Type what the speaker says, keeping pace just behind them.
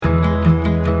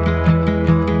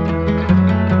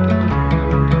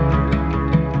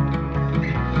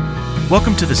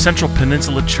Welcome to the Central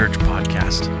Peninsula Church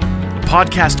Podcast, a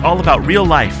podcast all about real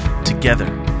life together.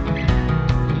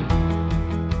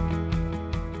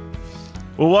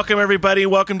 Well, welcome everybody.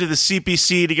 Welcome to the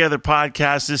CPC Together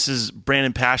podcast. This is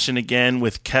Brandon Passion again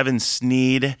with Kevin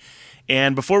Sneed.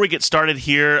 And before we get started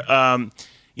here,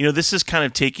 this is kind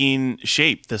of taking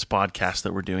shape, this podcast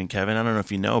that we're doing, Kevin. I don't know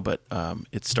if you know, but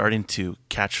it's starting to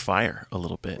catch fire a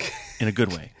little bit in a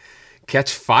good way.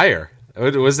 Catch fire?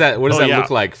 What does that look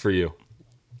like for you?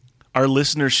 Our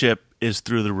listenership is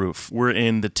through the roof. We're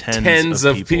in the tens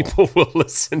of people will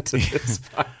listen to this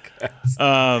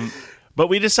podcast. But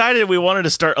we decided we wanted to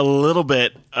start a little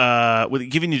bit with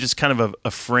giving you just kind of a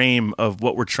frame of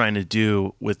what we're trying to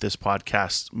do with this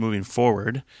podcast moving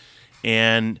forward.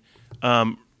 And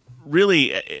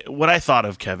really, what I thought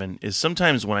of, Kevin, is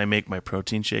sometimes when I make my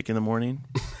protein shake in the morning,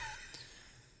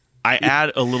 I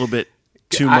add a little bit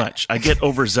too much. I get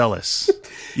overzealous.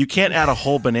 You can't add a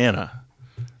whole banana.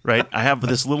 Right, I have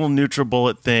this little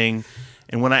NutriBullet thing,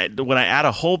 and when I add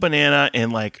a whole banana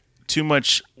and like too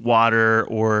much water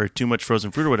or too much frozen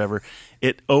fruit or whatever,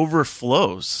 it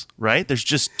overflows. Right, there's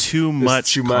just too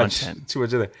much content. Too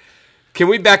much of that. Can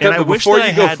we back up before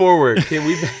you go forward? Can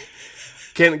we?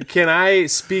 Can I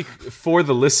speak for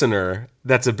the listener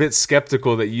that's a bit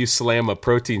skeptical that you slam a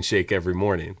protein shake every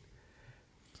morning?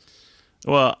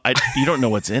 Well, you don't know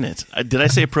what's in it. Did I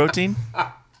say protein?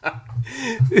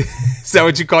 Is that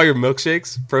what you call your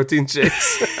milkshakes? Protein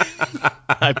shakes?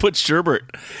 I put sherbet.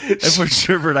 I put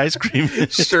sherbet ice cream in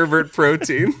it. Sherbet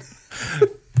protein.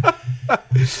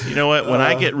 You know what? When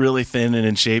I get really thin and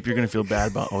in shape, you're going to feel bad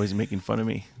about always making fun of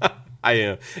me. I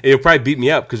am. You'll probably beat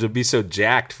me up because you'll be so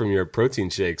jacked from your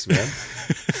protein shakes, man.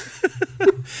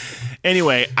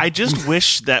 Anyway, I just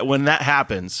wish that when that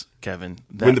happens, Kevin,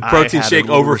 that when the protein shake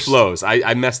overflows,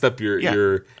 I messed up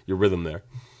your rhythm there.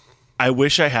 I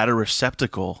wish I had a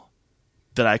receptacle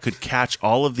that I could catch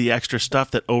all of the extra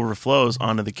stuff that overflows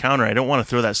onto the counter. I don't want to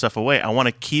throw that stuff away. I want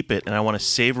to keep it, and I want to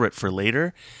savor it for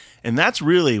later. And that's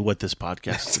really what this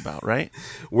podcast is about, right?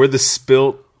 We're the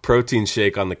spilt protein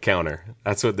shake on the counter.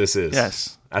 That's what this is.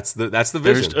 Yes. That's the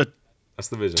vision. That's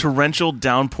the vision. Torrential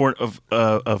downpour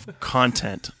of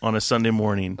content on a Sunday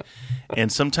morning.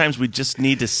 And sometimes we just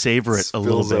need to savor it a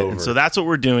little bit. And so that's what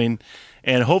we're doing.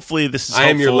 And hopefully this is helpful.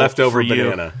 I am your leftover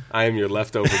banana. I am your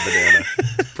leftover banana.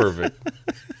 Perfect.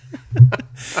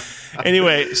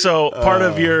 Anyway, so part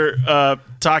of your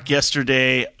talk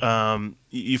yesterday,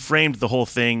 you framed the whole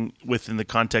thing within the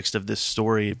context of this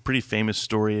story, a pretty famous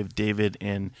story of David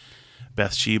and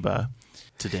Bathsheba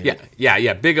today.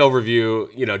 Yeah. Big overview.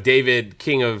 You know, David,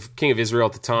 king of Israel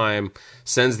at the time,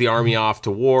 sends the army off to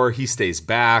war. He stays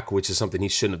back, which is something he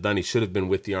shouldn't have done. He should have been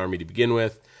with the army to begin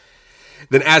with.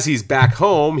 Then as he's back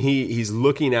home, he's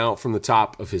looking out from the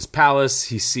top of his palace.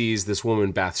 He sees this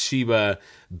woman, Bathsheba,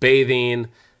 bathing,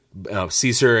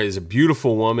 sees her as a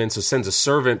beautiful woman, so sends a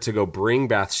servant to go bring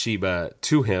Bathsheba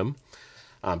to him.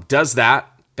 Does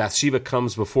that. Bathsheba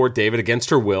comes before David against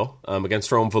her will,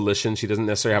 against her own volition. She doesn't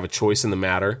necessarily have a choice in the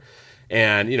matter.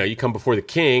 And, you come before the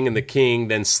king, and the king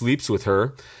then sleeps with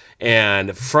her.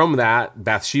 And from that,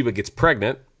 Bathsheba gets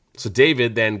pregnant. So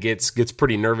David then gets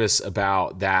pretty nervous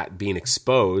about that being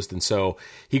exposed, and so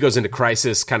he goes into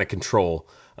crisis kind of control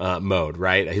mode,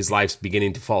 right? His life's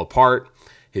beginning to fall apart.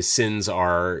 His sins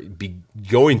are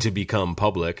going to become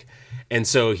public, and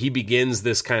so he begins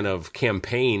this kind of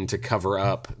campaign to cover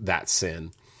up that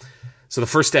sin. So the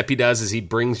first step he does is he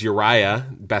brings Uriah,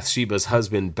 Bathsheba's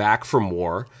husband, back from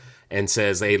war, and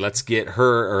says, hey, let's get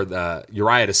her or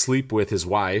Uriah to sleep with his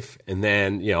wife, and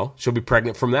then, she'll be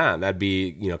pregnant from that. That'd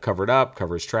be, covered up,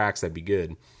 cover his tracks. That'd be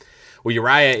good. Well,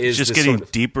 Uriah is just getting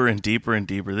deeper and deeper and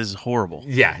deeper. This is horrible.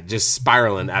 Yeah, just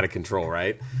spiraling out of control,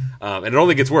 right? And it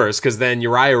only gets worse because then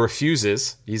Uriah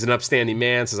refuses. He's an upstanding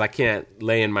man, says, I can't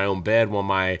lay in my own bed while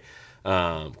my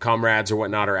comrades or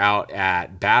whatnot are out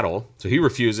at battle. So he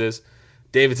refuses.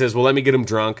 David says, well, let me get him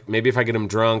drunk. Maybe if I get him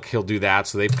drunk, he'll do that.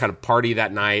 So they kind of party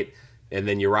that night. And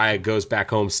then Uriah goes back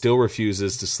home, still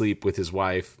refuses to sleep with his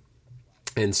wife.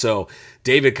 And so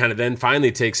David kind of then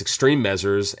finally takes extreme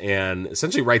measures and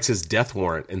essentially writes his death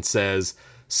warrant and says,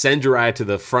 send Uriah to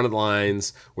the front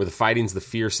lines where the fighting's the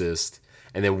fiercest.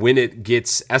 And then when it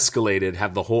gets escalated,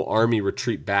 have the whole army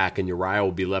retreat back, and Uriah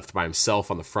will be left by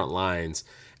himself on the front lines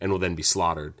and will then be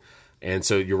slaughtered. And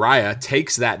so Uriah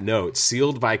takes that note,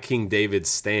 sealed by King David's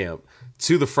stamp,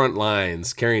 to the front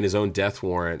lines, carrying his own death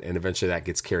warrant, and eventually that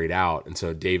gets carried out. And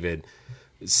so David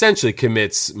essentially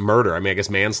commits murder, I guess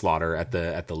manslaughter at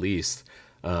the least,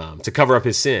 to cover up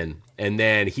his sin. And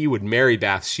then he would marry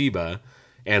Bathsheba,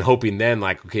 and hoping then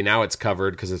like, okay, now it's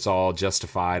covered because it's all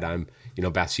justified. I'm,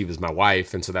 Bathsheba's my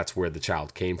wife, and so that's where the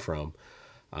child came from.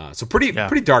 So pretty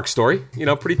dark story,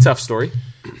 pretty tough story.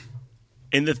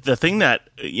 And the thing that,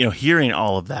 hearing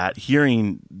all of that,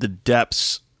 hearing the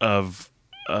depths of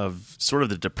sort of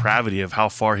the depravity of how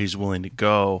far he's willing to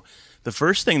go, the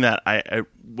first thing that I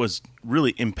was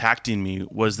really impacting me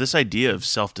was this idea of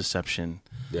self-deception.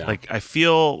 Yeah. Like, I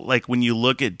feel like when you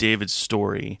look at David's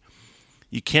story,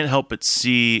 you can't help but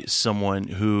see someone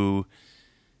who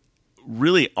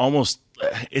really almost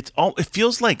it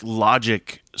feels like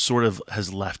logic sort of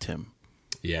has left him.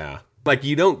 Yeah. Like,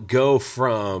 you don't go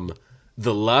from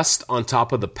the lust on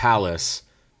top of the palace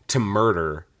to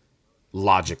murder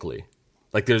logically.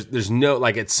 Like, there's no,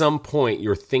 like, at some point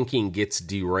your thinking gets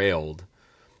derailed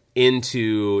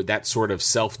into that sort of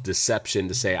self-deception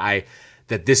to say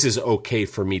that this is okay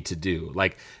for me to do.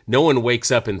 Like, no one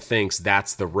wakes up and thinks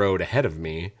that's the road ahead of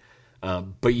me.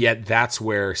 But yet that's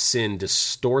where sin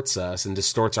distorts us and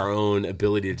distorts our own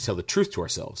ability to tell the truth to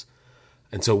ourselves.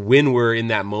 And so when we're in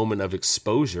that moment of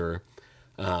exposure,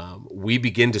 we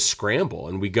begin to scramble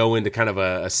and we go into kind of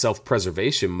a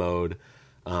self-preservation mode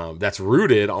that's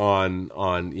rooted on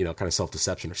kind of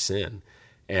self-deception or sin.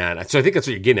 And so I think that's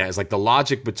what you're getting at, is like the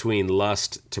logic between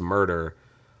lust to murder,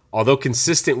 although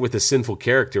consistent with a sinful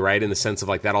character, right, in the sense of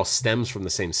like that all stems from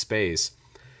the same space.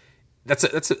 That's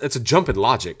a jump in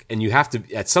logic, and you have to,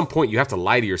 at some point you have to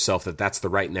lie to yourself that that's the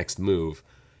right next move,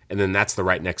 and then that's the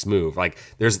right next move. Like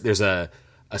there's a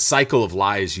cycle of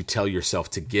lies you tell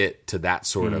yourself to get to that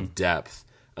sort of depth,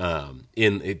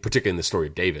 particularly in the story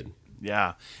of David.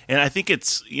 Yeah, and I think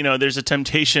it's, there's a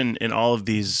temptation in all of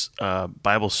these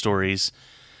Bible stories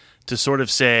to sort of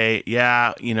say,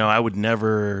 I would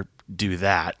never do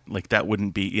that. Like, that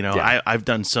wouldn't be, I've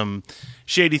done some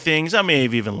shady things. I may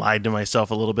have even lied to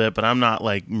myself a little bit, but I'm not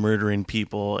like murdering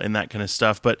people and that kind of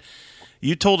stuff. But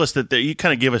you told us that you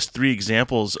kind of give us 3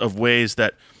 examples of ways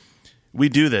that we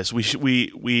do this.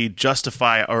 We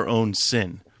justify our own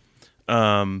sin.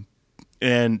 And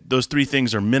those 3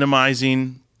 things are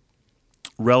minimizing,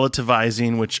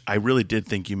 relativizing, which I really did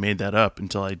think you made that up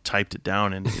until I typed it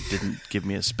down and it didn't give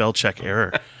me a spell check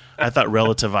error. I thought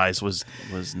relativize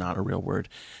was not a real word.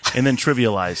 And then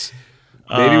trivialize.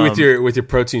 Maybe with your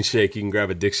protein shake, you can grab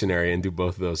a dictionary and do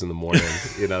both of those in the morning.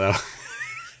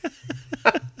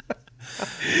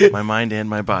 My mind and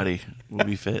my body will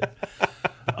be fit.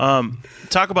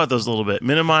 Talk about those a little bit.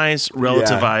 Minimize,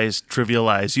 relativize,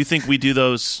 trivialize. You think we do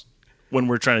those when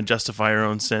we're trying to justify our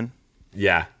own sin?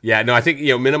 Yeah. No, I think,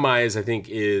 minimize, I think,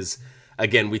 is,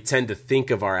 again, we tend to think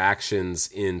of our actions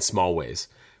in small ways.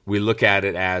 We look at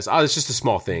it as, it's just a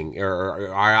small thing.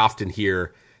 Or I often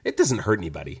hear, it doesn't hurt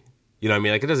anybody. You know what I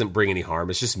mean? Like, it doesn't bring any harm.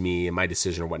 It's just me and my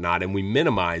decision or whatnot. And we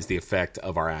minimize the effect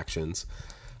of our actions.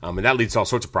 And that leads to all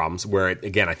sorts of problems where,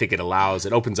 I think it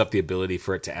opens up the ability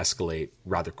for it to escalate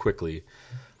rather quickly.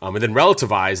 And then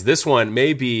relativize, this one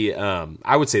may be,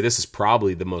 I would say this is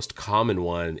probably the most common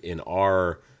one in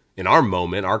our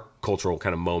moment, our cultural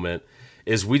kind of moment,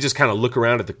 is we just kind of look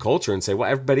around at the culture and say, well,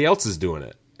 everybody else is doing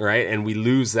it, right? And we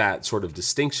lose that sort of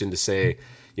distinction to say,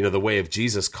 the way of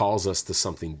Jesus calls us to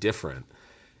something different.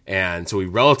 And so we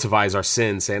relativize our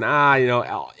sin saying,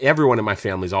 everyone in my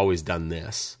family's always done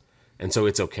this, and so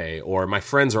it's okay. Or my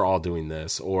friends are all doing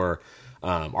this, or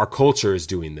our culture is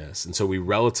doing this. And so we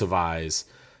relativize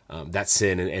that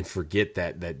sin and forget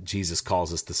that Jesus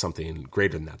calls us to something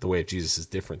greater than that. The way of Jesus is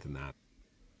different than that.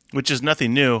 Which is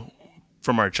nothing new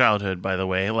from our childhood, by the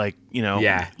way. Like,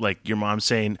 like your mom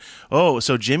saying, oh,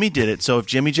 so Jimmy did it. So if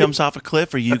Jimmy jumps off a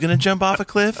cliff, are you going to jump off a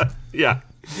cliff? Yeah.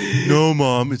 No,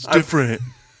 Mom, it's different.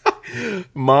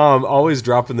 Mom always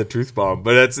dropping the truth bomb,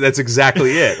 but that's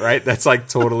exactly it, right? That's like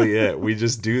totally it. We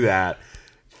just do that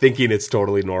thinking it's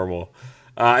totally normal.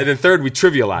 And then third, we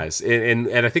trivialize.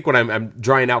 And I think what I'm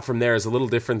drawing out from there is a little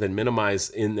different than minimize,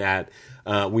 in that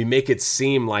we make it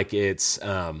seem like it's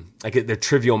they're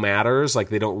trivial matters, like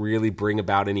they don't really bring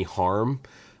about any harm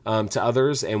to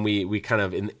others. And we kind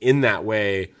of, in that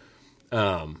way,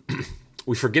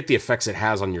 we forget the effects it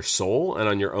has on your soul and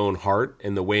on your own heart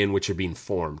and the way in which you're being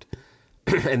formed.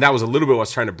 And that was a little bit what I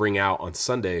was trying to bring out on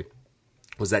Sunday,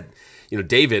 was that,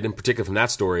 David, in particular from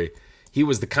that story, he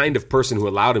was the kind of person who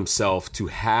allowed himself to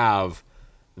have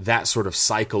that sort of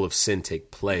cycle of sin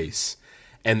take place.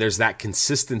 And there's that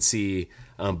consistency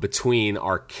between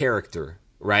our character,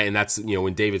 right? And that's,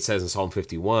 when David says in Psalm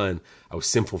 51, I was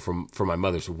sinful from my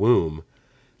mother's womb.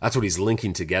 That's what he's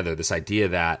linking together, this idea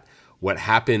that what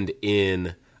happened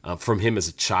from him as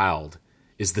a child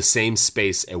is the same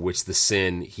space at which the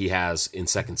sin he has in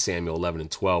 2 Samuel 11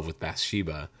 and 12 with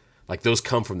Bathsheba, like those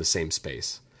come from the same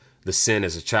space. the sin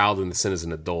as a child and the sin as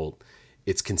an adult,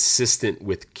 it's consistent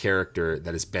with character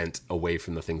that is bent away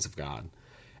from the things of God.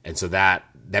 And so that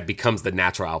becomes the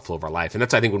natural outflow of our life. And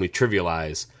that's, I think, when we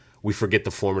trivialize, we forget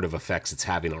the formative effects it's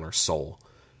having on our soul.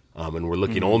 And we're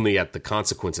looking only at the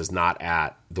consequences, not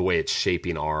at the way it's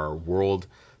shaping our world,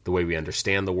 the way we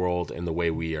understand the world, and the way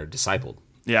we are discipled.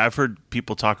 Yeah, I've heard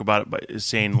people talk about it by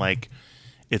saying, like,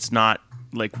 it's not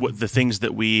like what the things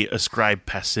that we ascribe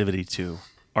passivity to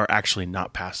are actually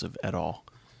not passive at all.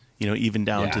 Even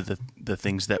down to the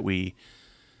things that we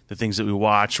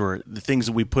watch, or the things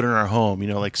that we put in our home.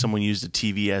 Like someone used a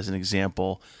TV as an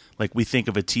example. Like, we think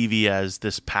of a TV as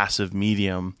this passive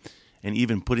medium, and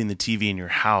even putting the TV in your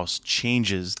house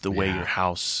changes the way your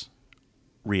house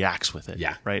reacts with it.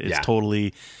 Yeah. Right? It's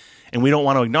totally, and we don't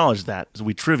want to acknowledge that, so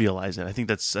we trivialize it. I think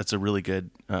that's a really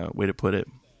good way to put it.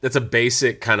 That's a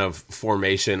basic kind of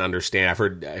formation understand. I've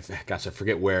heard, I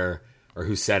forget where or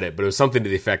who said it, but it was something to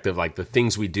the effect of, like, the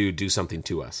things we do something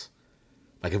to us.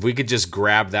 Like, if we could just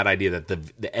grab that idea that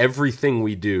the everything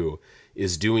we do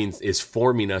is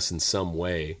forming us in some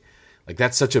way, like,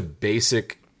 that's such a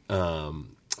basic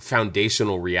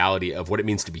foundational reality of what it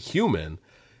means to be human.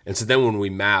 And so then when we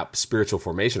map spiritual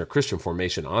formation or Christian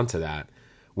formation onto that,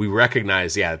 we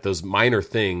recognize, that those minor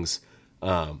things,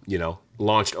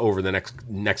 launched over the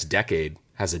next decade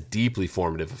has a deeply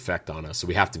formative effect on us. So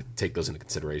we have to take those into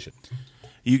consideration.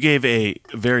 You gave a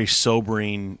very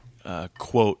sobering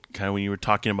quote, kind of when you were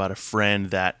talking about a friend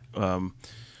that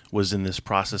was in this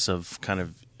process of kind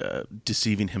of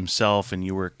deceiving himself, and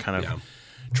you were kind of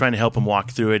trying to help him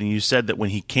walk through it. And you said that when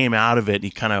he came out of it, he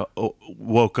kind of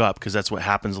woke up, because that's what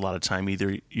happens a lot of time.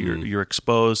 Either you're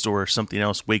exposed or something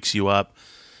else wakes you up.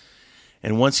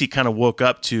 And once he kind of woke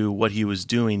up to what he was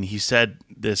doing, he said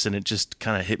this, and it just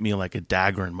kind of hit me like a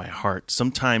dagger in my heart.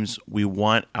 Sometimes we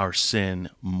want our sin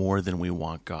more than we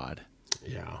want God.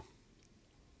 Yeah.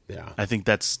 Yeah. I think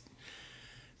that's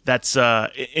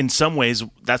in some ways,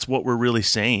 that's what we're really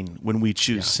saying when we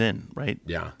choose sin, right?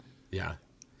 Yeah. Yeah.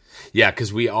 Yeah,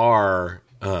 because we are,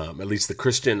 at least the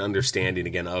Christian understanding,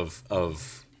 again,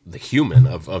 of the human,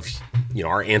 of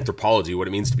our anthropology, what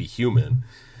it means to be human,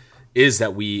 is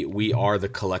that we are the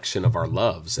collection of our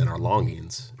loves and our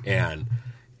longings. And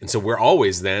so we're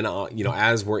always then,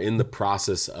 as we're in the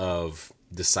process of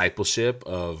discipleship,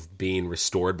 of being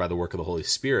restored by the work of the Holy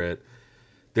Spirit,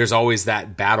 there's always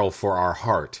that battle for our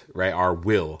heart, right? Our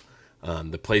will,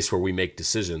 the place where we make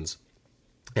decisions.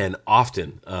 And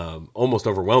often, almost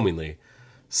overwhelmingly,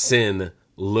 sin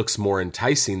looks more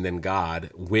enticing than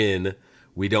God when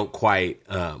we don't quite,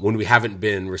 when we haven't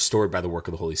been restored by the work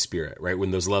of the Holy Spirit, right?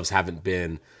 When those loves haven't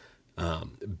been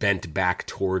bent back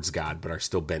towards God, but are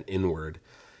still bent inward.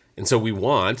 And so we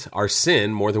want our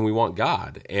sin more than we want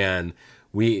God. And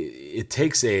it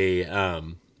takes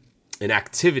an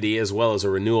activity as well as a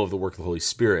renewal of the work of the Holy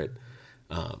Spirit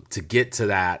to get to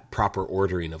that proper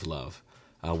ordering of love,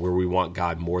 where we want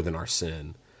God more than our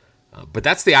sin. But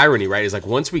that's the irony, right? Is like,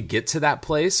 once we get to that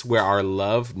place where our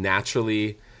love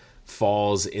naturally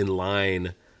falls in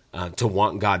line to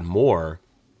want God more,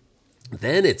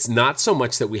 then it's not so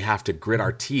much that we have to grit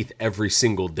our teeth every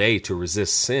single day to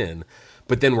resist sin,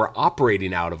 but then we're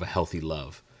operating out of a healthy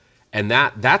love. And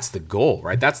that's the goal,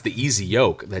 right? That's the easy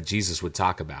yoke that Jesus would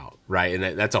talk about, right?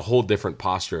 And that's a whole different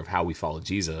posture of how we follow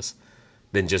Jesus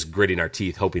than just gritting our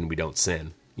teeth, hoping we don't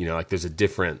sin. Like, there's a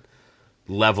different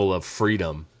level of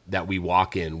freedom that we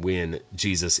walk in when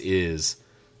Jesus is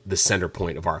the center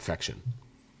point of our affection.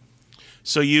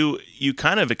 So you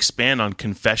kind of expand on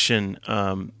confession,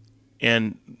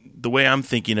 and the way I'm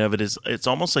thinking of it is, it's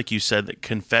almost like you said that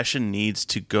confession needs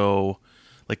to go,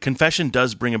 like, confession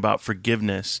does bring about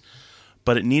forgiveness,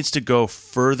 but it needs to go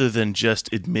further than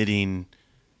just admitting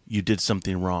you did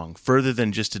something wrong, further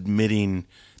than just admitting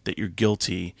that you're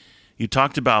guilty. You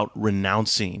talked about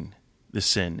renouncing the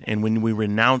sin, and when we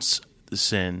renounce the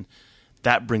sin,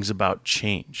 that brings about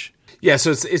change. Yeah,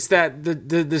 so it's that the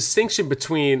distinction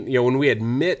between, when we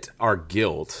admit our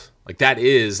guilt, like, that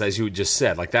is, as you just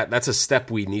said, like, that's a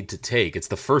step we need to take. It's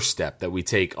the first step that we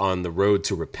take on the road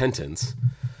to repentance.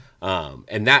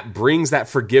 And that brings that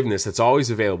forgiveness that's always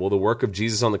available. The work of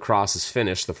Jesus on the cross is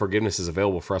finished. The forgiveness is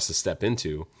available for us to step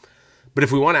into. But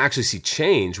if we want to actually see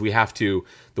change, we have to,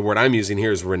 the word I'm using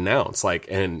here is renounce. Like,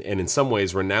 and in some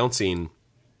ways, renouncing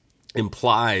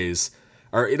implies,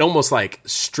 or it almost like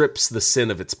strips the sin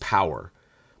of its power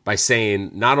by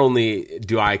saying, not only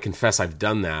do I confess I've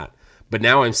done that, but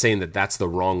now I'm saying that that's the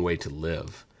wrong way to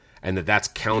live, and that's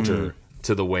counter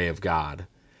to the way of God.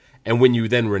 And when you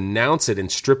then renounce it and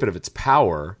strip it of its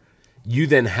power, you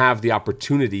then have the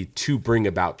opportunity to bring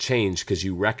about change, because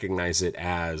you recognize it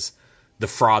as the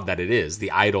fraud that it is,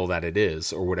 the idol that it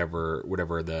is, or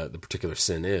whatever the particular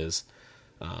sin is.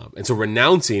 And so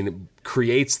renouncing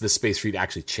creates the space for you to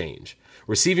actually change.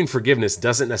 Receiving forgiveness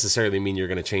doesn't necessarily mean you're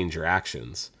going to change your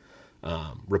actions.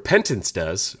 Repentance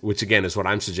does, which again is what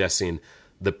I'm suggesting.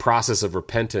 The process of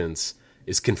repentance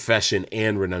is confession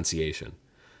and renunciation,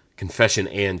 confession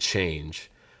and change,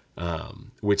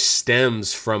 which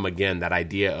stems from, again, that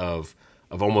idea of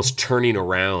almost turning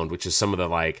around, which is some of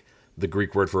the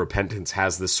Greek word for repentance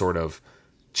has this sort of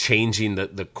changing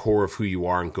the core of who you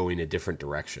are and going a different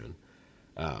direction,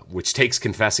 which takes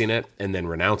confessing it and then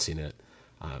renouncing it.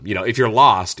 If you're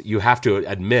lost, you have to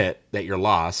admit that you're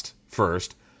lost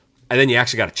first, and then you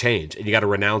actually got to change, and you got to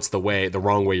renounce the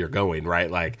wrong way you're going, right?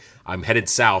 Like, I'm headed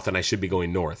south and I should be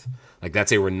going north. Like,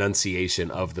 that's a renunciation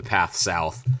of the path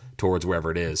south towards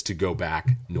wherever it is to go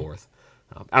back north.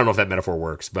 I don't know if that metaphor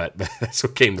works, but that's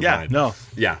what came to mind.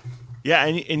 Yeah,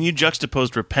 and you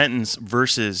juxtaposed repentance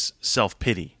versus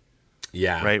self-pity.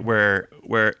 Yeah. Right? Where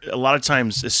a lot of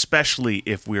times, especially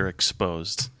if we're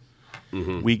exposed,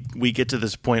 we get to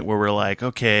this point where we're like,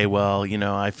 okay, well,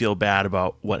 I feel bad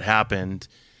about what happened.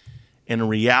 And in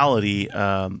reality,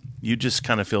 you just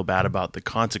kind of feel bad about the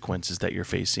consequences that you're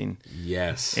facing.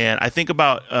 Yes. And I think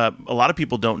about a lot of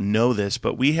people don't know this,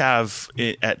 but we have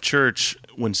at church,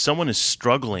 when someone is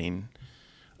struggling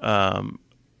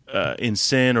in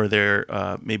sin, or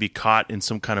they're maybe caught in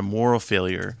some kind of moral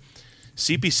failure,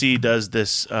 CPC does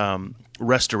this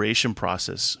restoration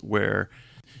process where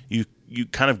you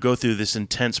kind of go through this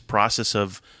intense process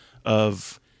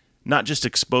of not just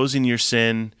exposing your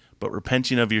sin, but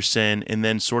repenting of your sin, and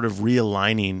then sort of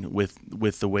realigning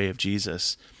with the way of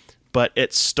Jesus. But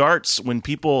it starts when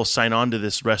people sign on to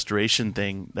this restoration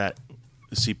thing that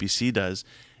the CPC does.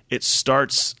 It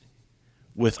starts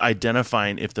with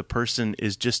identifying if the person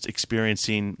is just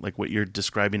experiencing like what you're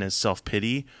describing as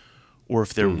self-pity, or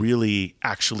if they're really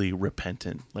actually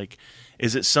repentant. Like,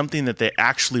 is it something that they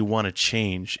actually want to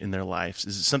change in their lives?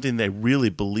 Is it something they really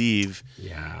believe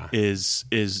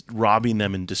is robbing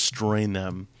them and destroying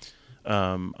them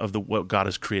of what God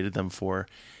has created them for?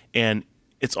 And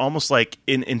it's almost like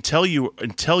until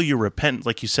you repent,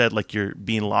 like you said, like you're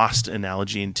being lost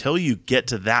analogy, until you get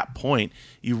to that point,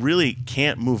 you really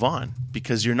can't move on,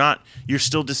 because you're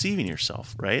still deceiving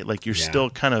yourself, right? Like you're still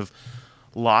kind of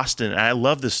lost. And I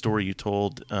love this story you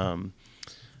told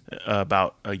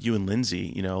about you and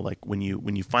Lindsay, like when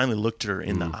you finally looked at her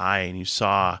in the eye and you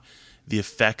saw the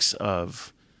effects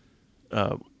of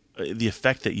the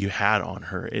effect that you had on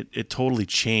her, it totally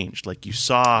changed. Like you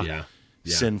saw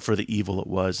sin for the evil it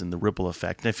was and the ripple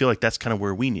effect. And I feel like that's kind of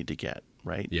where we need to get,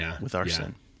 right? Yeah. With our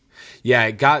sin. Yeah.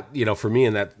 It got, for me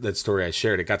in that story I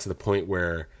shared, it got to the point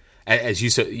where, as you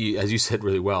said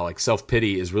really well, like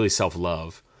self-pity is really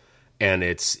self-love. And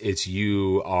it's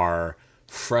you are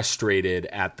frustrated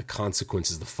at the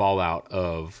consequences, the fallout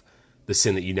of the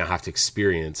sin that you now have to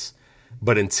experience.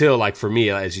 But until, like for me,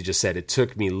 as you just said, it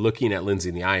took me looking at Lindsay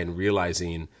in the eye and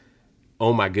realizing,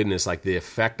 oh my goodness, like the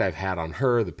effect I've had on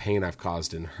her, the pain I've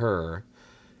caused in her,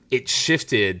 it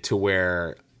shifted to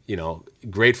where,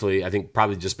 gratefully, I think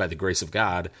probably just by the grace of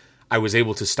God, I was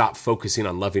able to stop focusing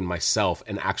on loving myself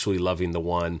and actually loving the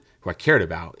one who I cared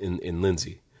about in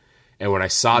Lindsay. And when I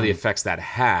saw the effects that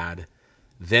had,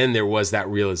 then there was that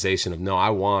realization of, no,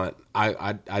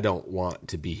 I don't want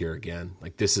to be here again.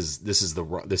 Like this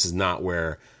is not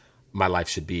where my life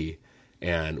should be,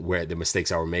 and where the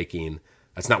mistakes I were making,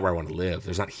 that's not where I want to live.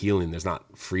 There's not healing. There's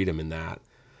not freedom in that.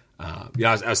 I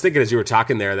was thinking as you were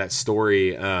talking there, that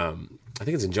story, I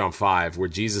think it's in John 5, where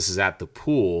Jesus is at the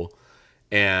pool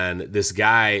and this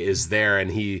guy is there and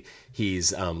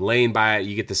he's laying by it.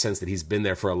 You get the sense that he's been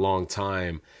there for a long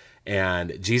time.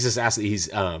 And Jesus asks,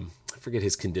 I forget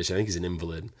his condition. I think he's an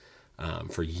invalid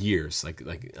for years,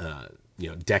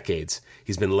 decades.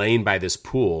 He's been laying by this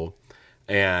pool,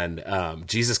 and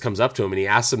Jesus comes up to him and he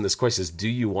asks him this question: says, "Do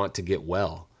you want to get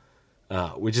well?"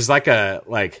 Which is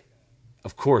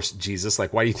of course, Jesus.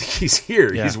 Like, why do you think he's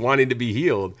here? Yeah. He's wanting to be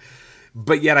healed.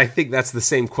 But yet, I think that's the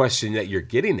same question that you're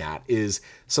getting at. Is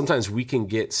sometimes we can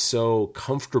get so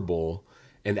comfortable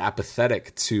and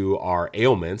apathetic to our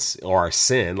ailments or our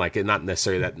sin, like not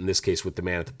necessarily that in this case with the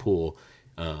man at the pool,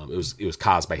 it was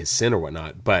caused by his sin or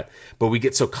whatnot, but we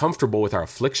get so comfortable with our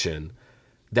affliction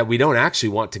that we don't actually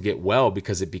want to get well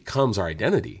because it becomes our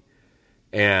identity.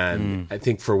 And I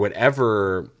think for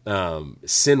whatever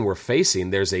sin we're facing,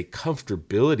 there's a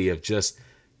comfortability of just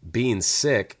being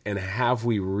sick. And have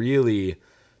we really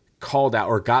called out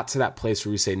or got to that place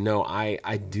where we say, no,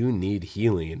 I do need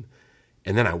healing.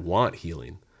 And then I want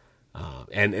healing.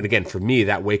 And again, for me,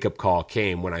 that wake-up call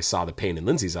came when I saw the pain in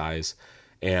Lindsay's eyes.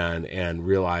 and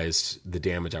realized the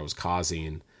damage I was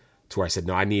causing, to where I said,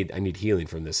 no, I need healing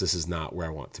from this. This is not where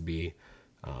I want to be.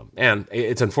 And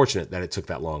it's unfortunate that it took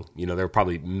that long. There were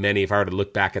probably many, if I were to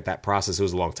look back at that process, it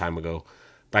was a long time ago,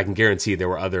 but I can guarantee there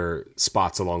were other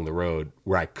spots along the road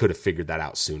where I could have figured that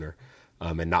out sooner,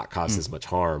 and not caused as much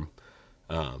harm.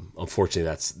 Unfortunately,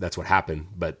 that's what happened,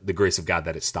 but the grace of God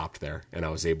that it stopped there, and I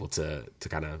was able to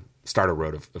kind of start a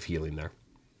road of healing there.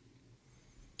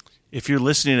 If you're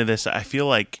listening to this, I feel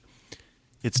like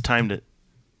it's time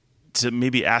to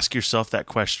maybe ask yourself that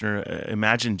question, or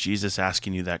imagine Jesus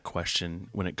asking you that question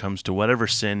when it comes to whatever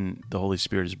sin the Holy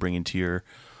Spirit is bringing to your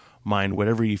mind,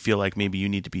 whatever you feel like maybe you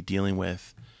need to be dealing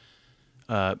with.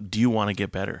 Do you want to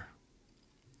get better?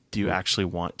 Do you actually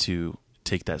want to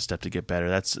take that step to get better?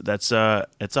 It's a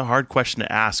hard question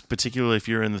to ask, particularly if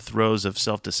you're in the throes of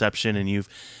self-deception and you've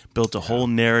built a whole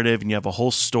narrative and you have a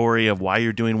whole story of why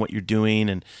you're doing what you're doing,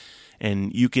 and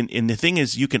the thing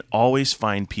is, you can always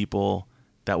find people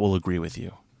that will agree with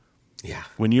you. Yeah.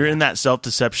 When you're in that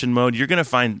self-deception mode, you're gonna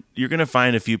find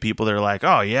a few people that are like,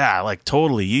 oh yeah, like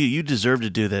totally, you deserve to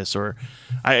do this. Or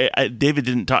David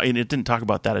didn't talk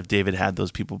about that if David had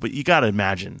those people, but you got to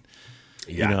imagine.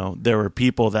 Yeah. There were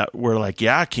people that were like,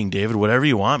 yeah, King David, whatever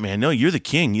you want, man. No, you're the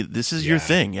king. This is your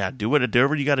thing. Yeah, do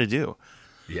whatever you got to do.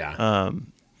 Yeah.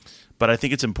 But I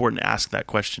think it's important to ask that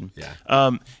question.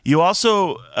 Yeah. You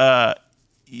also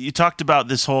you talked about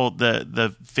this whole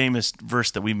the famous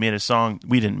verse that we made a song.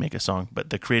 We didn't make a song, but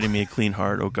the "Created Me a Clean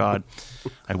Heart, oh God."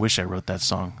 I wish I wrote that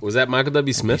song. Was that Michael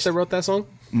W. Smith that wrote that song?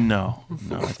 No,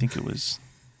 I think it was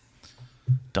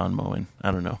Don Moen.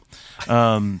 I don't know.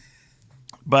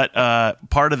 But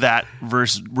part of that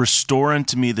verse, restore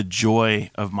unto me the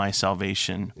joy of my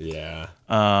salvation. Yeah.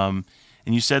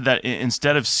 And you said that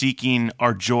instead of seeking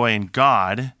our joy in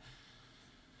God,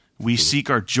 we seek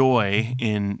our joy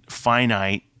in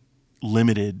finite,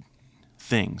 limited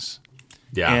things.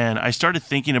 Yeah. And I started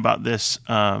thinking about this,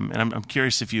 and I'm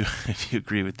curious if you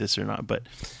agree with this or not. But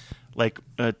like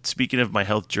speaking of my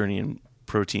health journey and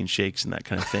protein shakes and that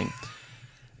kind of thing.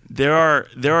 There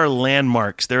are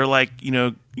landmarks. There are like,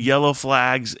 yellow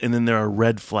flags, and then there are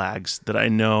red flags that I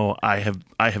know I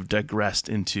have digressed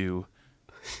into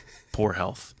poor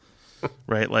health.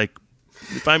 Right? Like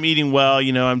if I'm eating well,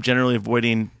 I'm generally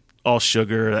avoiding all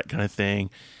sugar, that kind of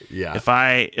thing. Yeah. If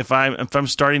I'm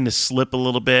starting to slip a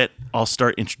little bit, I'll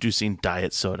start introducing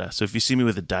diet soda. So if you see me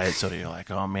with a diet soda, you're like,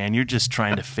 "Oh man, you're just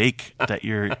trying to fake that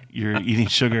you're eating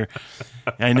sugar."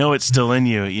 And I know it's still in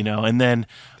you, And then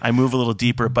I move a little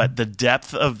deeper, but the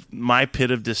depth of my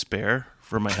pit of despair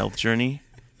for my health journey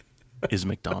is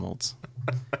McDonald's.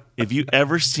 If you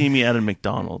ever see me at a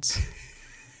McDonald's,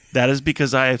 that is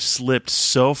because I have slipped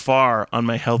so far on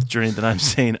my health journey that I'm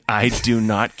saying I do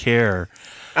not care.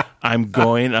 I'm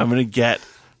going to get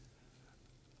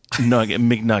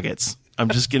McNuggets. I'm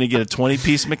just going to get a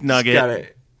 20-piece McNugget. Got a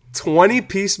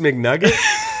 20-piece McNugget?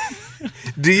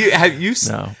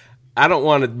 No. I don't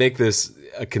want to make this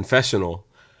a confessional.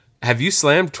 Have you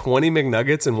slammed 20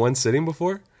 McNuggets in one sitting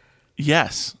before?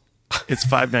 Yes. It's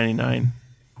 $5.99.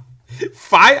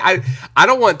 I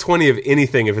don't want 20 of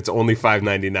anything if it's only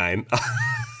 $5.99.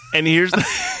 And here's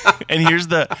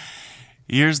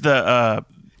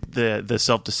the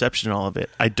self-deception in all of it.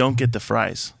 I don't get the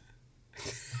fries.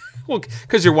 Well,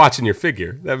 because you're watching your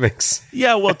figure. That makes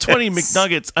Yeah, well, 20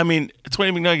 McNuggets. I mean,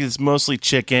 20 McNuggets is mostly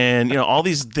chicken. All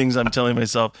these things I'm telling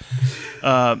myself.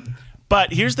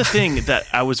 But here's the thing that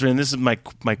I was reading. This is my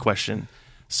question.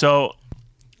 So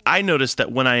I noticed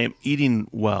that when I am eating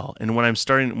well and when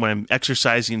I'm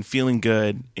exercising, feeling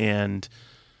good, and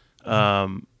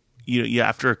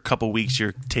after a couple weeks,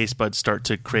 your taste buds start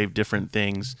to crave different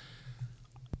things.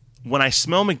 When I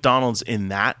smell McDonald's in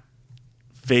that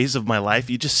phase of my life,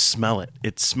 you just smell it.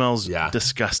 It smells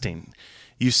disgusting.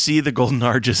 You see the golden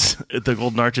arches,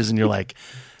 and you're like,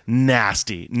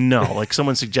 nasty. No, like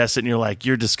someone suggests it, and you're like,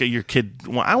 your kid.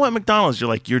 Well, I want McDonald's. You're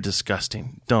like, you're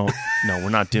disgusting. No, we're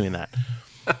not doing that.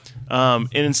 And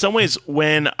in some ways,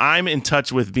 when I'm in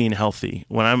touch with being healthy,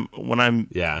 when I'm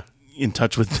in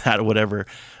touch with that or whatever,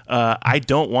 I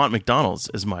don't want McDonald's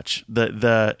as much.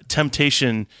 The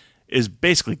temptation is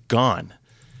basically gone.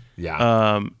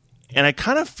 Yeah. And I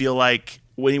kind of feel like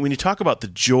when you talk about the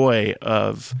joy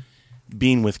of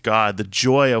being with God, the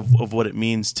joy of what it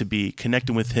means to be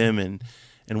connecting with Him and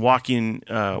walking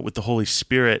with the Holy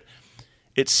Spirit,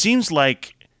 it seems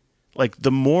like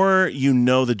the more you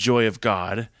know the joy of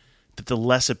God, that the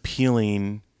less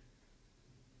appealing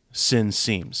sin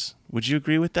seems. Would you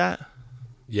agree with that?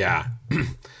 Yeah.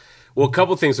 Well, a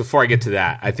couple things before I get to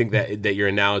that. I think that your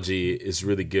analogy is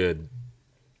really good.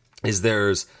 Is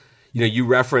there's, You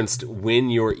referenced when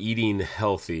you're eating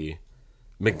healthy,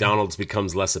 McDonald's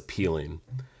becomes less appealing.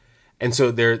 And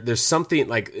so there's something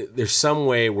like there's some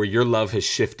way where your love has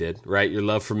shifted, right? Your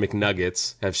love for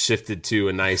McNuggets have shifted to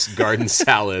a nice garden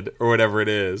salad or whatever it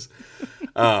is.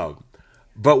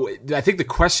 But I think the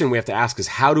question we have to ask is,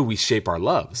 how do we shape our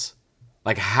loves?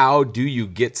 Like, how do you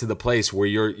get to the place where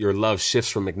your love shifts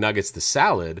from McNuggets to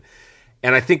salad?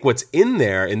 And I think what's in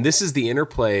there, and this is the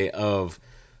interplay of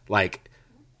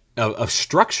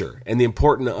structure and the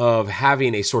importance of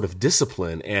having a sort of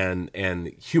discipline and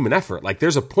human effort. Like,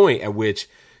 there's a point at which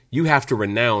you have to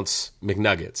renounce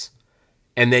McNuggets,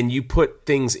 and then you put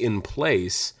things in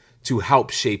place to help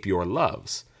shape your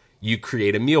loves. You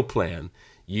create a meal plan.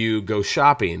 You go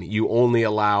shopping. You only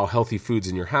allow healthy foods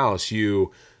in your house.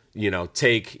 You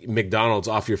take McDonald's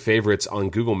off your favorites on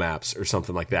Google Maps or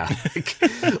something like that,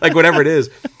 like whatever it is.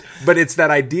 But it's that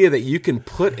idea that you can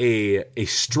put a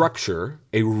structure,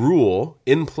 a rule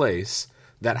in place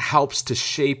that helps to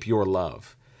shape your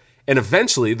love. And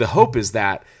eventually the hope is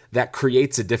that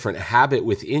creates a different habit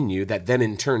within you that then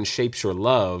in turn shapes your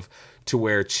love to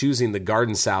where choosing the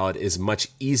garden salad is much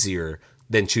easier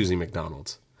than choosing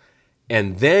McDonald's.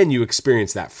 And then you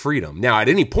experience that freedom. Now, at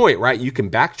any point, right, you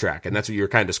can backtrack, and that's what you were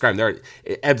kind of describing. There are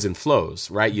ebbs and flows,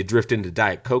 right? You drift into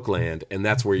Diet Coke land, and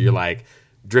that's where you're like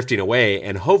drifting away.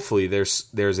 And hopefully,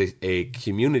 there's a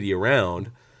community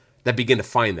around that begin to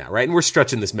find that, right? And we're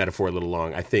stretching this metaphor a little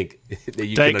long. I think that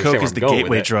you Diet can Coke understand is the where I'm going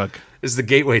gateway with it. drug. This is the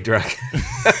gateway drug.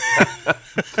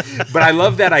 But I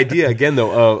love that idea again,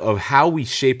 though, of how we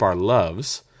shape our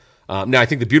loves. Now, I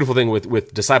think the beautiful thing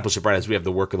with discipleship, right, is we have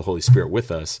the work of the Holy Spirit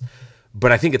with us.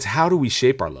 But I think it's how do we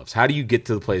shape our loves? How do you get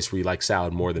to the place where you like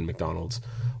salad more than McDonald's,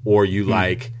 or you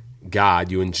like God,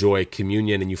 you enjoy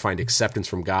communion, and you find acceptance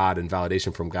from God and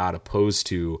validation from God, opposed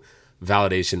to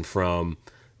validation from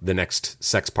the next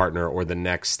sex partner or the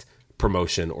next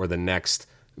promotion or the next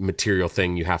material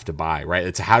thing you have to buy, right?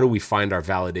 It's how do we find our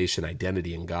validation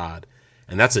identity in God?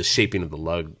 And that's a shaping of the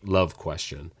love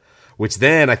question, which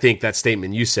then I think that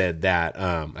statement you said that,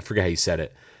 I forget how you said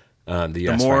it,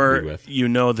 the more you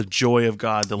know the joy of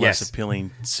God, the less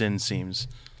appealing sin seems.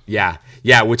 Yeah,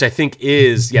 which I think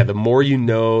is, the more you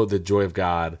know the joy of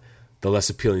God, the less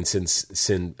appealing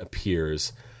sin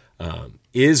appears.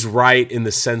 Is right in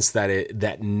the sense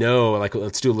that no, like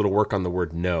let's do a little work on the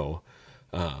word no.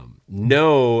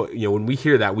 No, when we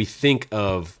hear that, we think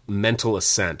of mental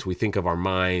assent. We think of our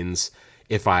minds,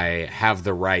 if I have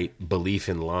the right belief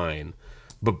in line.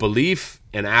 But belief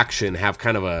and action have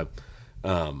kind of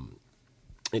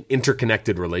an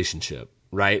interconnected relationship,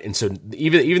 right? And so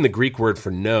even the Greek word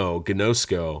for know,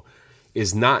 gnosko,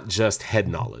 is not just head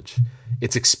knowledge.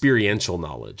 It's experiential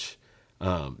knowledge.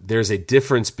 There's a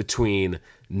difference between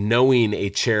knowing a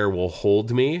chair will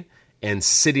hold me and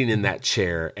sitting in that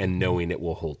chair and knowing it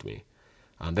will hold me.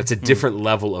 That's a different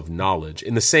level of knowledge.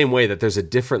 In the same way that there's a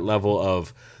different level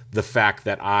of the fact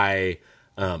that I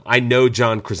know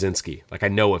John Krasinski, like I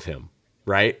know of him,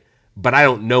 right? But I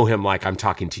don't know him like I'm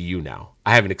talking to you now.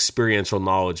 I have an experiential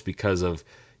knowledge because of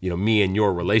me and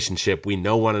your relationship. We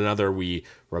know one another. We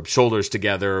rub shoulders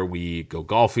together. We go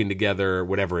golfing together.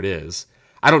 Whatever it is,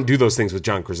 I don't do those things with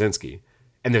John Krasinski,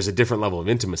 and there's a different level of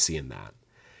intimacy in that.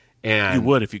 And you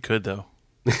would if you could, though.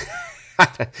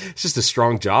 It's just a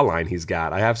strong jawline he's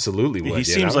got. I absolutely would. He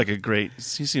seems like a great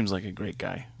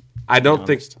guy. I don't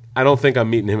think I'm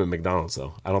meeting him at McDonald's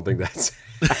though. I don't think that's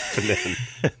happening.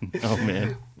 Oh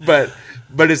man. But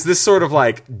it's this sort of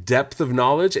like depth of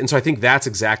knowledge. And so I think that's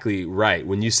exactly right.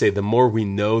 When you say the more we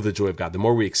know the joy of God, the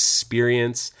more we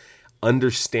experience,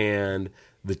 understand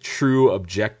the true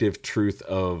objective truth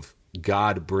of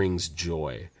God brings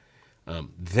joy,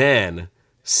 then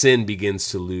sin begins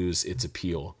to lose its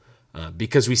appeal.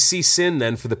 Because we see sin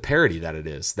then for the parody that it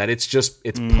is, that it's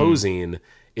posing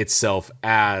itself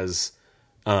as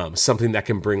something that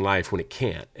can bring life when it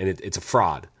can't. And it's a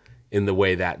fraud in the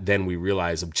way that then we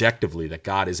realize objectively that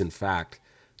God is in fact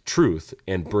truth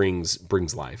and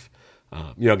brings life.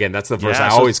 Again, that's the verse I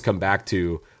always come back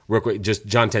to real quick, just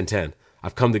John 10:10.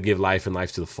 I've come to give life and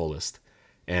life to the fullest.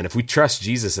 And if we trust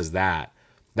Jesus as that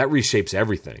reshapes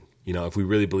everything. If we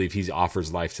really believe he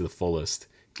offers life to the fullest,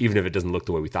 even if it doesn't look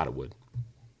the way we thought it would.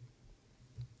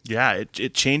 Yeah,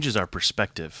 it changes our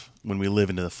perspective when we live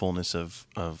into the fullness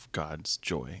of God's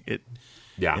joy.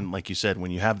 And like you said, when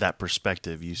you have that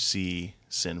perspective, you see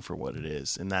sin for what it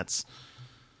is. And that's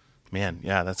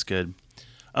good.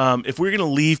 If we're going to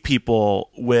leave people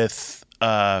with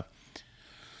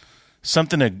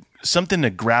something to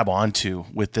grab onto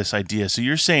with this idea. So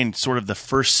you're saying sort of the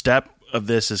first step of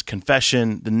this is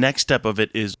confession. The next step of it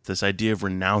is this idea of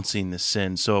renouncing the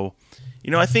sin. So,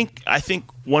 I think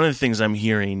one of the things I'm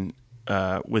hearing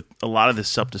with a lot of this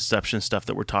self-deception stuff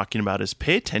that we're talking about is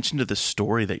pay attention to the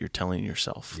story that you're telling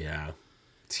yourself. Yeah,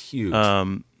 it's huge.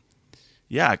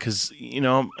 Yeah, because,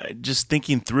 just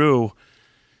thinking through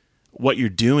what you're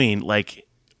doing, like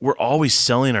we're always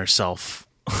selling ourselves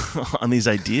on these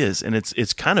ideas. And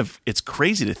it's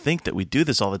crazy to think that we do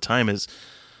this all the time as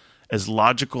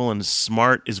logical and as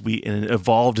smart as and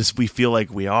evolved as we feel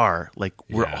like we are. Like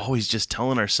we're always just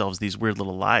telling ourselves these weird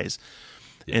little lies.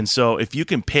 Yeah. And so if you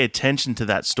can pay attention to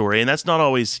that story, and that's not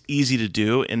always easy to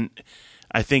do. And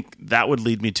I think that would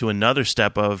lead me to another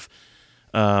step of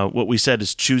what we said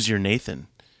is choose your Nathan.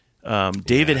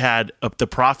 David had the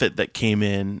prophet that came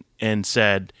in and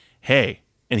said, hey,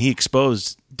 and he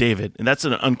exposed David. And that's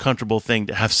an uncomfortable thing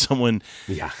to have someone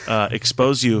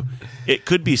expose you. It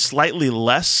could be slightly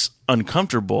less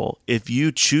uncomfortable if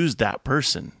you choose that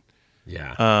person.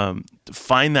 Yeah.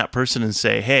 Find that person and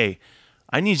say, hey,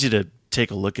 I need you to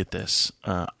take a look at this.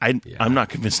 I'm not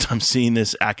convinced I'm seeing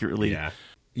this accurately. Yeah.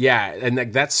 Yeah.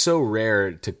 And that's so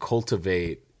rare to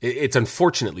cultivate. It's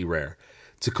unfortunately rare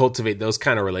to cultivate those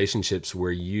kind of relationships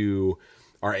where you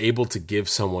are able to give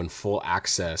someone full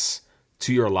access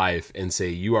to your life and say,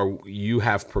 you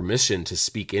have permission to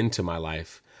speak into my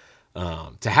life.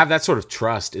 To have that sort of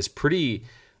trust is pretty,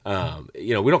 we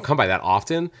don't come by that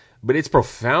often, but it's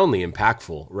profoundly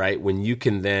impactful, right? When you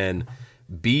can then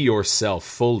be yourself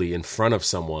fully in front of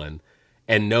someone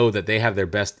and know that they have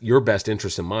your best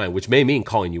interest in mind, which may mean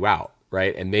calling you out,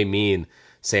 right? And may mean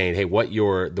saying, hey,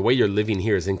 the way you're living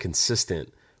here is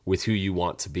inconsistent with who you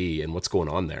want to be and what's going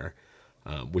on there.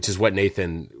 Which is what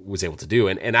Nathan was able to do.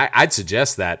 And I'd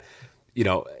suggest that,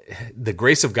 the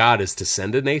grace of God is to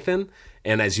send to Nathan.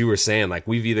 And as you were saying, like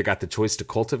we've either got the choice to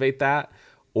cultivate that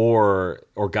or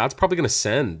God's probably going to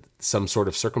send some sort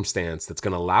of circumstance that's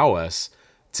going to allow us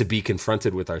to be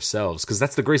confronted with ourselves. Because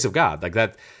that's the grace of God. Like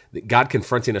that God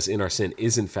confronting us in our sin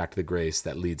is in fact the grace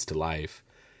that leads to life.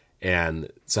 And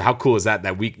so how cool is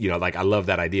that we, I love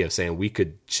that idea of saying we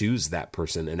could choose that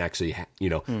person and actually,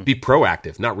 be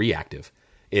proactive, not reactive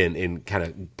in kind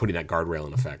of putting that guardrail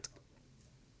in effect.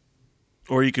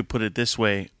 Or you could put it this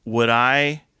way. Would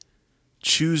I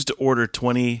choose to order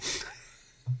 20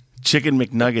 chicken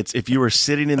McNuggets if you were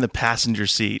sitting in the passenger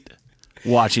seat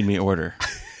watching me order?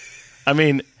 I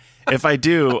mean, if I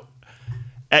do,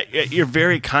 at your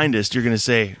very kindest, you're going to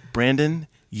say, Brandon,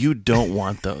 you don't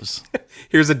want those.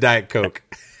 Here's a Diet Coke.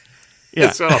 Yeah.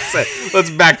 That's what I'll say.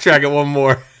 Let's backtrack it one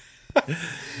more.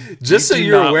 Just so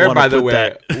you're aware, by the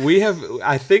way, we have,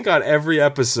 I think on every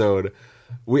episode,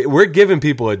 we're giving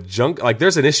people a junk, like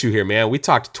there's an issue here, man. We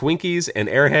talked Twinkies and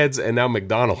Airheads and now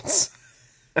McDonald's.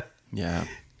 Yeah.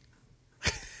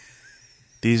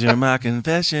 These are my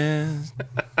confessions.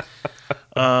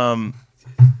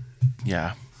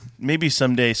 Yeah. Maybe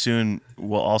someday soon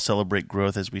we'll all celebrate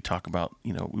growth as we talk about,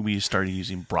 we started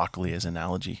using broccoli as an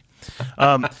analogy.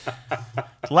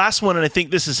 Last one, and I think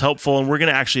this is helpful, and we're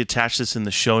going to actually attach this in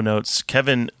the show notes.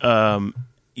 Kevin,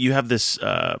 you have this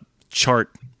chart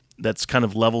that's kind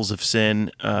of levels of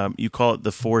sin. You call it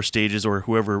the 4 stages, or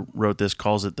whoever wrote this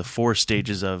calls it the 4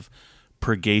 stages of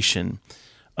purgation.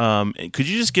 Could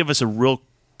you just give us a real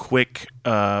quick,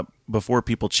 before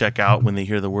people check out when they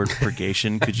hear the word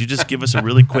purgation, could you just give us a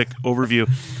really quick overview?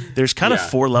 There's kind of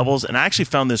 4 levels, and I actually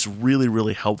found this really,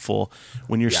 really helpful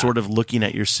when you're sort of looking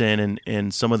at your sin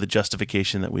and some of the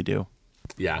justification that we do.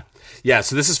 Yeah. Yeah,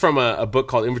 so this is from a book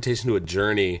called Invitation to a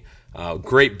Journey.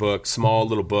 Great book, small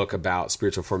little book about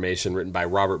spiritual formation written by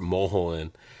Robert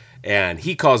Mulholland. And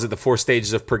he calls it the 4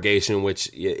 stages of purgation, which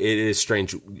it is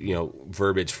strange,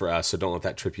 verbiage for us, so don't let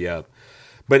that trip you up.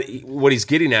 But what he's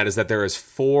getting at is that there is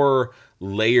 4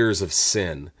 layers of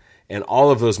sin, and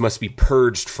all of those must be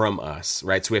purged from us,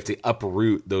 right? So we have to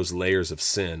uproot those layers of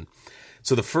sin.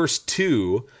 So the first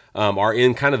 2 are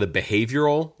in kind of the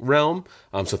behavioral realm,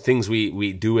 so things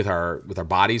we do with our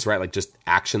bodies, right? Like just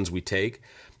actions we take.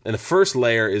 And the first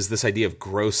layer is this idea of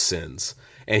gross sins.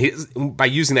 And by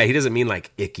using that, he doesn't mean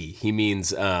like icky. He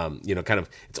means, kind of,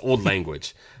 it's old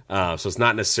language. So it's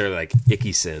not necessarily like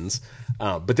icky sins,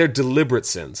 but they're deliberate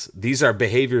sins. These are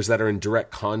behaviors that are in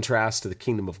direct contrast to the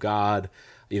kingdom of God.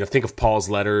 Think of Paul's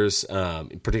letters,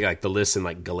 particularly like the list in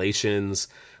like Galatians,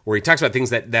 where he talks about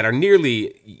things that are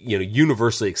nearly,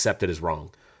 universally accepted as wrong.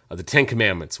 The 10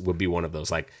 Commandments would be one of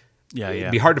those. Like,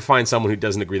 it'd be hard to find someone who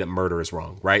doesn't agree that murder is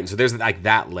wrong, right? And so there's like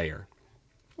that layer.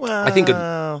 Well, I think.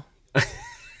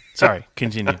 Sorry,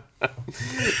 continue.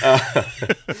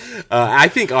 I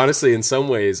think, honestly, in some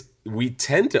ways, we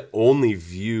tend to only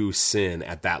view sin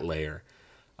at that layer.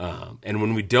 And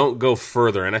when we don't go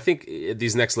further, and I think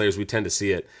these next layers we tend to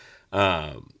see it.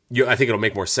 I think it'll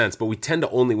make more sense, but we tend to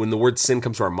only, when the word sin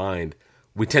comes to our mind,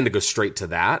 we tend to go straight to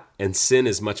that, and sin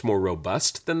is much more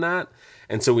robust than that.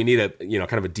 And so we need a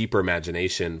kind of a deeper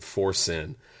imagination for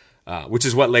sin, which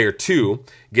is what layer 2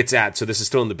 gets at. So this is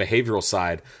still on the behavioral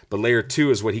side, but layer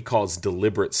 2 is what he calls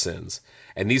deliberate sins.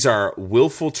 And these are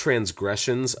willful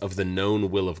transgressions of the known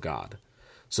will of God.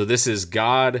 So this is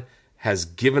God has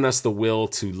given us the will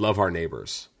to love our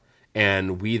neighbors,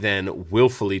 and we then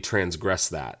willfully transgress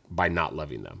that by not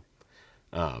loving them.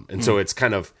 So it's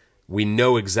kind of, we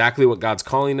know exactly what God's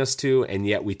calling us to, and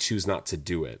yet we choose not to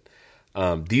do it.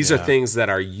 These are things that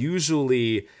are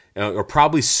usually or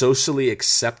probably socially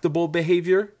acceptable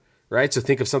behavior, right? So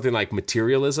think of something like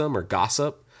materialism or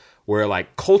gossip, where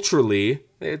like culturally,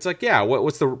 it's like, yeah,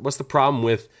 what's the problem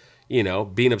with,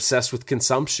 being obsessed with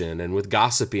consumption and with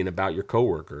gossiping about your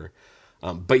coworker?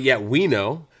 But yet we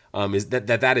know is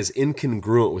that is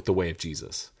incongruent with the way of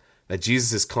Jesus. That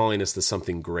Jesus is calling us to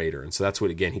something greater. And so that's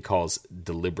what, again, he calls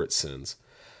deliberate sins.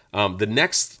 The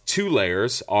next 2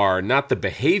 layers are not the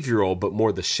behavioral, but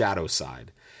more the shadow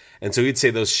side. And so he'd say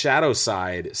those shadow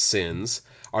side sins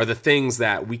are the things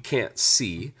that we can't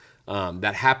see,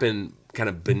 that happen kind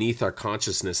of beneath our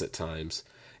consciousness at times.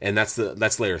 And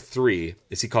that's layer 3,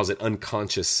 as he calls it,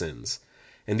 unconscious sins.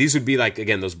 And these would be like,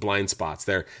 again, those blind spots.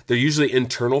 They're usually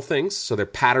internal things. So they're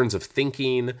patterns of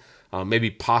thinking, maybe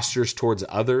postures towards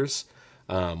others,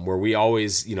 where we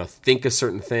always, think a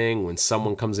certain thing when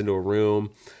someone comes into a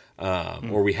room,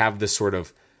 or we have this sort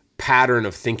of pattern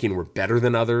of thinking we're better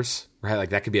than others, right? Like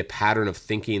that could be a pattern of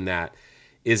thinking that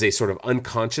is a sort of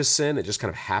unconscious sin. It just kind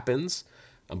of happens,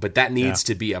 but that needs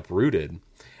to be uprooted.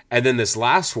 And then this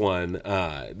last one,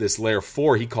 this layer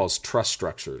 4, he calls trust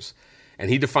structures. And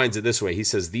he defines it this way. He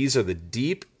says, these are the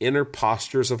deep inner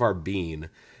postures of our being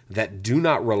that do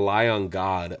not rely on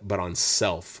God, but on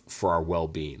self for our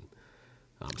well-being.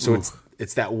 So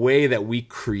it's that way that we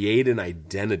create an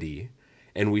identity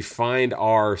and we find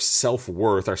our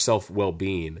self-worth, our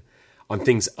self-well-being on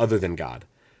things other than God.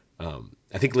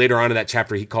 I think later on in that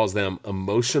chapter, he calls them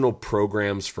emotional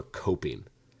programs for coping.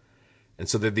 And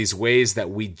so they're these ways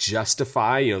that we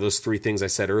justify, those 3 things I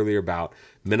said earlier about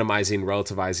minimizing,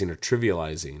 relativizing, or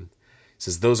trivializing. He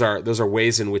says those are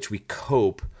ways in which we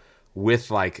cope with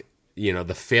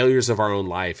the failures of our own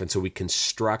life. And so we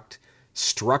construct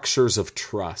structures of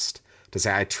trust to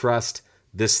say, I trust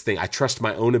this thing. I trust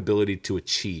my own ability to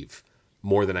achieve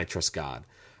more than I trust God.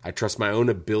 I trust my own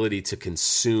ability to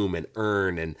consume and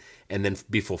earn and then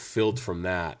be fulfilled from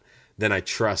that. Then I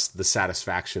trust the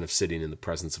satisfaction of sitting in the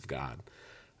presence of God.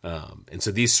 And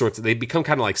so these they become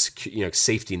kind of like,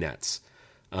 safety nets,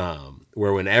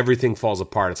 where when everything falls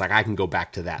apart, it's like, I can go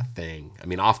back to that thing. I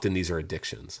mean, often these are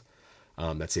addictions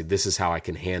that say, this is how I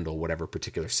can handle whatever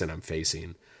particular sin I'm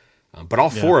facing. But all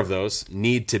 4 of those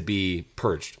need to be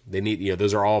purged. They need,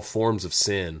 those are all forms of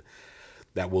sin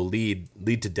that will lead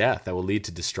to death, that will lead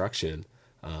to destruction.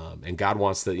 And God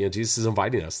wants that, Jesus is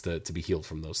inviting us to be healed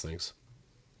from those things.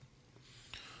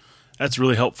 That's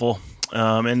really helpful.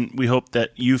 And we hope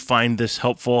that you find this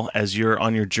helpful as you're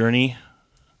on your journey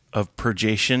of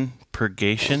purgation.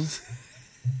 Purgation.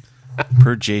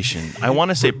 I want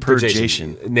to say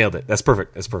purgation. Nailed it. That's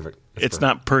perfect. It's perfect.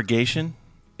 Not purgation?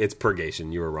 It's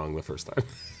purgation. You were wrong the first time.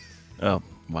 Oh,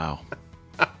 wow.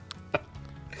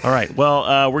 All right.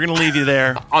 Well, we're going to leave you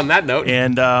there. On that note.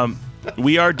 And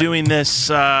we are doing this.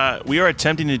 We are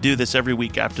attempting to do this every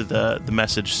week after the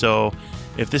message. So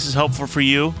if this is helpful for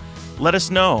you, let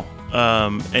us know.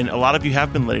 And a lot of you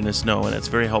have been letting us know, and it's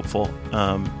very helpful.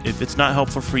 If it's not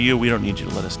helpful for you, we don't need you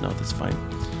to let us know. That's fine.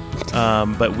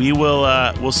 But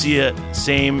we'll see you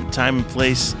same time and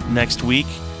place next week.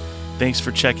 Thanks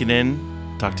for checking in.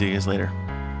 Talk to you guys later.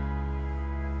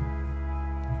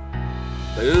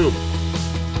 Boom.